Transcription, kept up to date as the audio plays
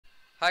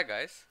Hi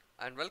guys,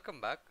 and welcome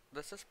back.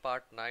 This is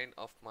part 9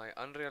 of my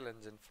Unreal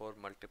Engine 4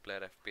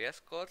 multiplayer FPS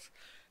course.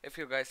 If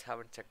you guys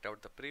haven't checked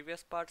out the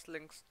previous parts,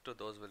 links to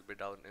those will be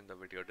down in the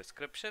video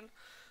description.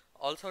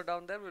 Also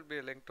down there will be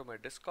a link to my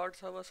Discord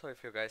server, so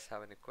if you guys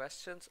have any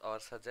questions or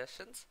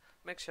suggestions,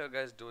 make sure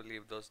guys do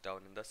leave those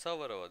down in the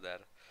server over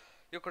there.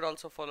 You could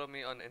also follow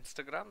me on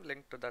Instagram,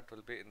 link to that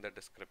will be in the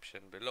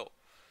description below.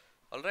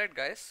 Alright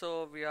guys,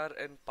 so we are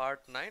in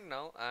part 9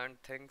 now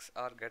and things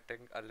are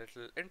getting a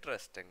little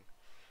interesting.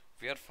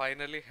 We are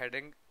finally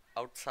heading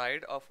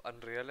outside of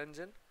Unreal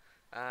Engine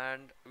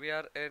and we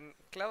are in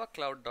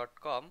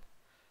clevercloud.com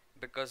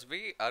because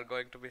we are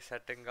going to be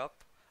setting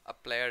up a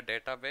player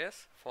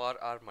database for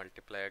our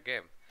multiplayer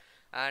game.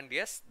 And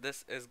yes,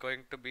 this is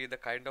going to be the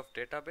kind of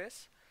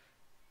database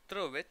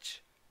through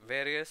which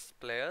various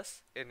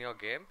players in your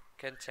game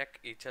can check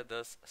each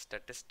other's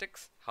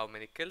statistics, how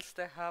many kills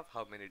they have,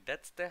 how many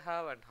deaths they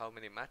have, and how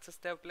many matches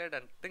they have played,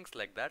 and things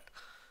like that.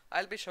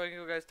 I'll be showing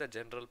you guys the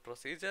general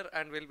procedure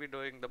and we'll be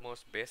doing the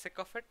most basic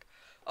of it.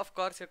 Of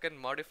course, you can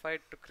modify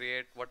it to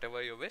create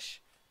whatever you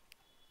wish.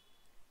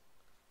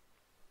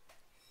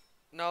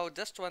 Now,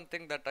 just one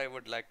thing that I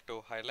would like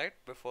to highlight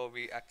before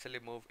we actually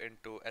move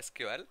into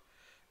SQL,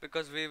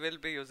 because we will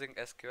be using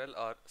SQL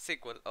or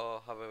SQL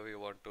or however you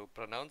want to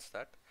pronounce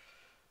that.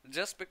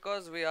 Just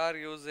because we are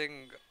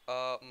using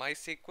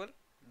MySQL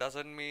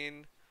doesn't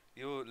mean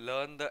you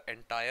learn the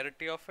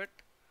entirety of it.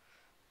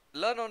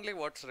 Learn only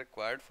what's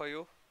required for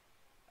you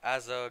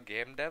as a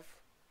game dev,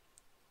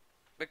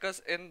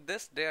 because in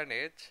this day and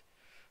age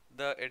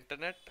the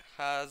internet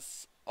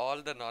has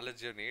all the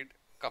knowledge you need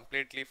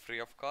completely free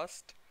of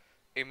cost,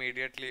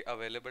 immediately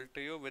available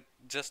to you with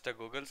just a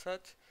Google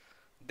search.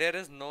 There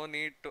is no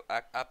need to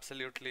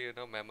absolutely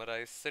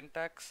memorize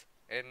syntax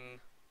in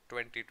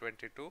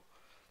 2022.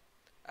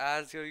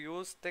 As you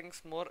use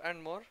things more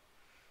and more,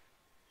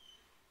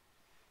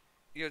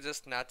 you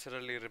just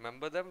naturally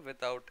remember them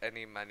without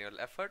any manual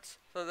efforts.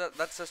 So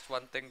that's just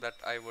one thing that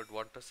I would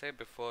want to say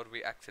before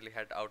we actually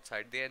head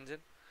outside the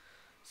engine.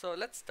 So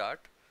let's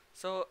start.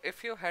 So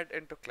if you head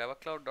into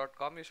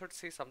clevercloud.com, you should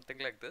see something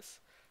like this.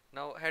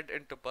 Now head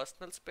into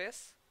personal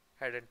space,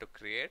 head into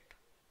create,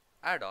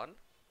 add on.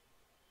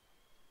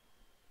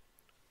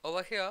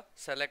 Over here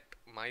select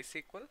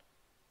MySQL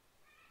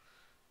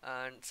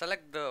and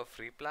select the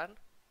free plan.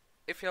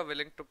 If you're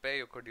willing to pay,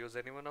 you could use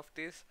any one of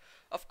these.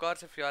 Of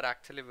course, if you are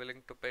actually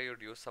willing to pay,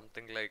 you'd use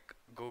something like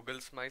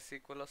Google's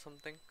MySQL or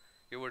something.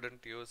 You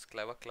wouldn't use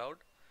Clever Cloud.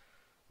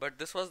 But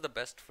this was the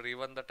best free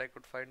one that I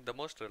could find, the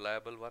most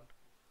reliable one.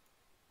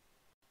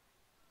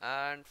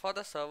 And for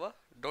the server,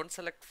 don't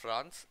select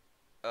France.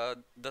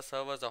 The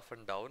server's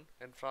often down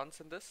in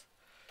France in this.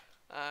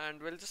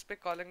 And we'll just be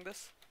calling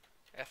this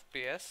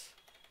FPS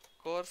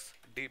course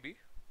DB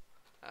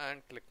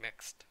and click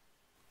next.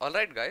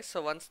 Alright guys,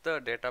 so once the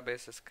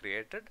database is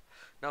created,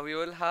 now you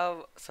will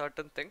have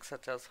certain things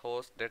such as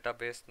host,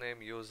 database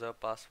name, user,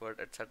 password,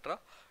 etc.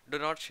 Do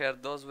not share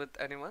those with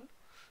anyone.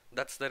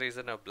 That's the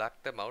reason I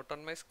blacked them out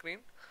on my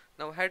screen.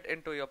 Now head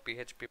into your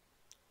PHP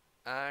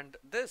and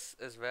this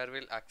is where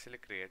we'll actually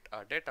create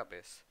our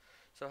database.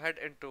 So head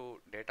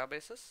into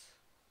databases,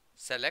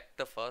 select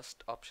the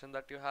first option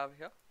that you have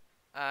here,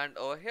 and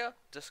over here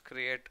just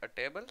create a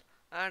table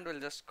and we'll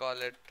just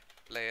call it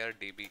player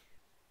DB.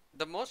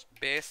 The most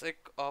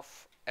basic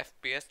of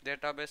FPS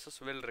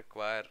databases will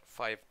require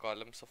 5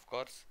 columns, of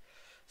course.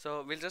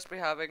 So we'll just be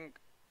having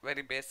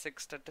very basic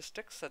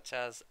statistics such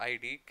as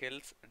ID,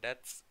 kills,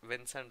 deaths,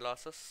 wins and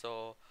losses.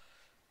 So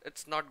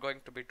it's not going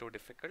to be too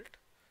difficult.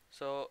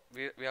 So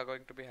we are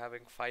going to be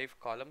having 5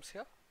 columns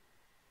here.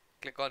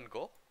 Click on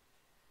go.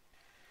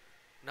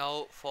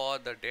 Now for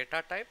the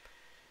data type,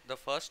 the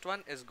first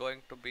one is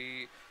going to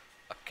be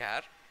a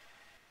char.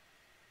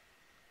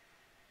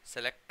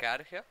 Select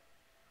char here.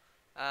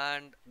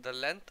 And the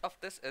length of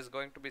this is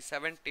going to be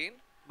 17,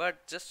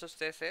 but just to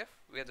stay safe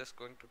we are just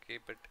going to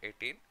keep it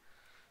 18.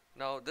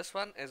 Now this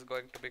one is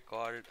going to be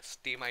called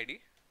Steam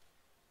ID.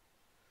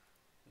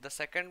 The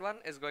second one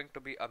is going to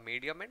be a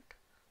medium int.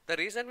 The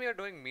reason we are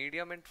doing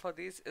medium int for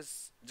these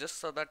is just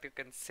so that you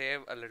can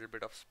save a little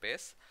bit of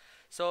space.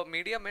 So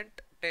medium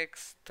int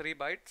takes 3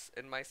 bytes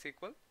in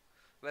MySQL,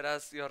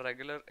 whereas your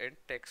regular int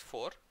takes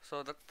 4.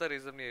 So that's the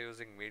reason we are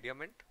using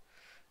medium int.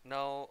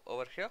 Now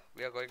over here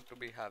we are going to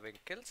be having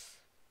kills,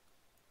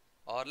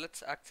 or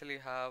let's actually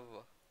have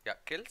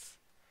kills.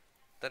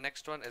 The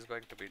next one is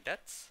going to be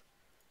deaths,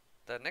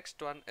 the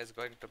next one is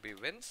going to be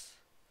wins,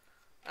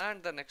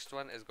 and the next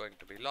one is going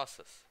to be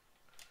losses.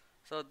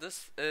 So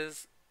this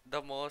is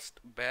the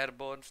most bare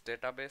bones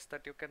database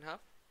that you can have,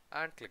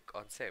 and click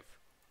on save.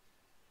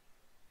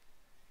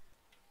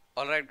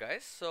 Alright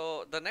guys,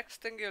 so the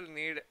next thing you'll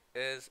need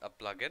is a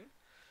plugin.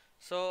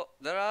 So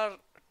there are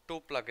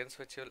 2 plugins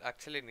which you'll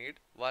actually need.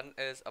 One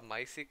is a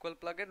MySQL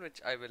plugin, which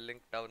I will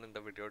link down in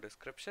the video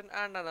description,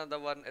 and another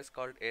one is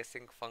called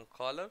Async Func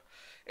Caller.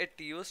 It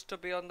used to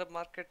be on the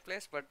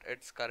marketplace, but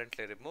it's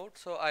currently removed,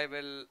 so I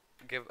will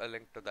give a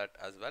link to that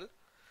as well.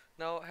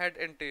 Now head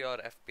into your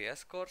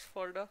FPS course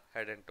folder,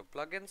 head into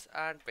plugins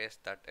and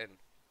paste that in.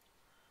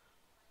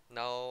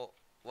 Now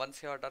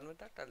Once you are done with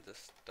that, I'll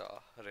just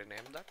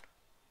rename that.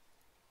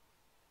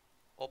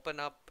 Open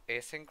up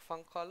async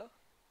func caller.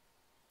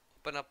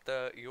 Open up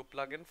the u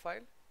plugin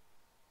file.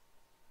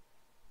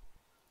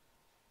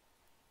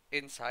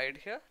 Inside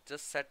here,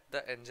 just set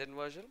the engine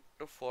version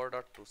to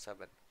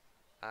 4.27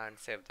 and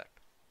save that.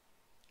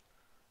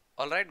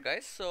 Alright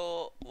guys,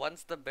 so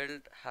once the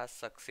build has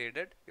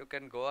succeeded, you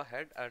can go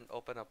ahead and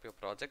open up your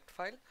project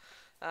file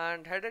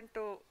and head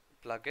into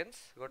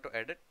plugins, go to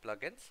edit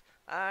plugins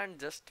and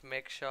just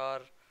make sure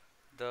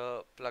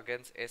the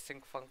plugins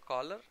async func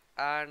caller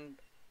and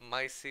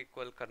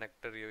MySQL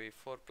connector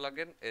UE4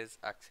 plugin is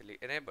actually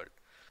enabled.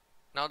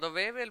 Now the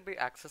way we'll be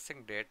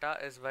accessing data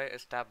is by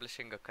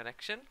establishing a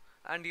connection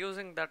and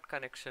using that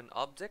connection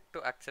object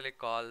to actually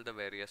call the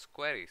various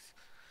queries.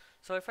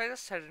 So if I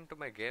just head into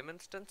my game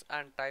instance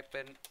and type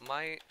in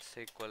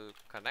MySQL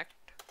connect,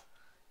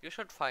 you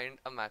should find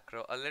a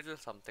macro a little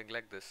something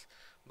like this.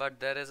 But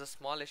there is a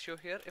small issue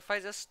here. If I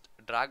just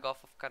drag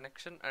off of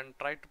connection and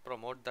try to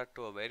promote that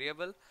to a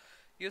variable,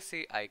 you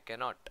see I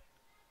cannot.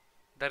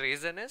 The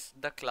reason is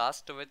the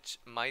class to which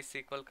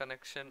MySQL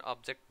connection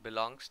object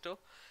belongs to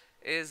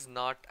is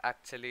not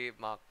actually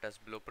marked as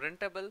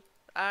blueprintable,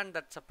 and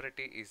that's a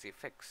pretty easy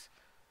fix.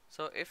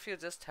 So if you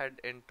just head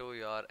into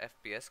your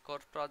FPS core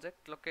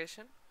project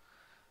location,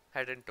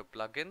 head into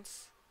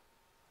plugins,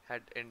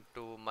 head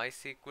into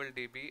MySQL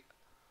DB,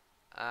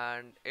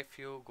 and if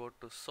you go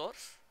to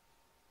source,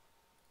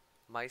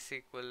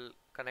 MySQL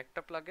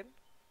connector plugin,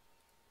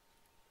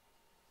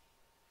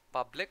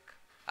 public,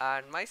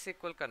 and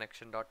MySQL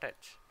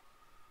connection.h.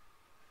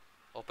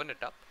 Open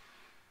it up.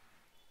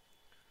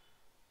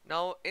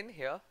 Now in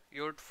here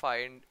you would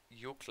find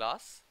u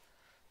class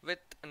with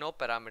no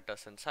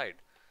parameters inside.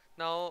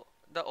 Now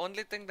the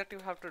only thing that you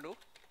have to do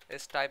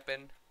is type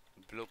in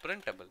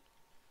blueprintable,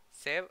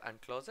 save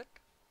and close it.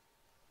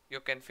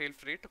 You can feel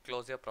free to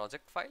close your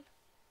project file.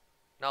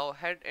 Now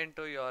head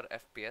into your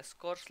FPS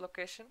course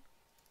location,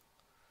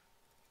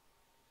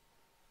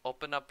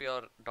 open up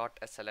your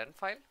 .sln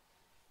file,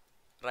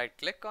 right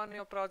click on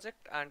your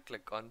project and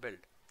click on build.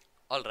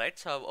 Alright,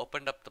 so I've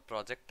opened up the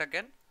project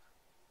again.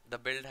 The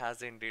build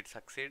has indeed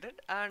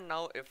succeeded, and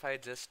now if I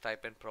just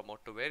type in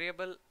promote to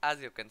variable, as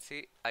you can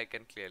see, I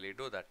can clearly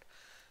do that.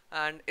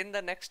 And in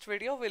the next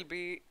video we'll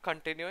be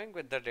continuing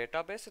with the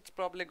database. It's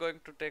probably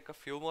going to take a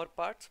few more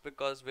parts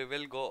because we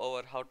will go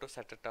over how to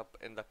set it up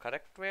in the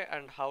correct way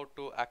and how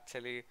to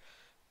actually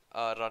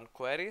run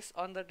queries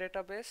on the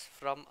database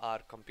from our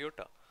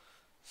computer.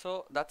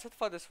 So that's it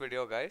for this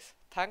video guys.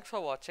 Thanks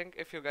for watching.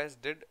 If you guys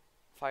did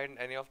find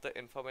any of the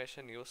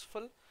information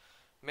useful,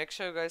 make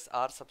sure you guys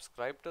are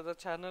subscribed to the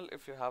channel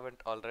if you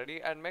haven't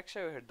already, and make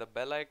sure you hit the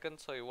bell icon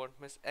so you won't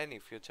miss any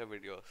future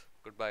videos.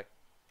 Goodbye.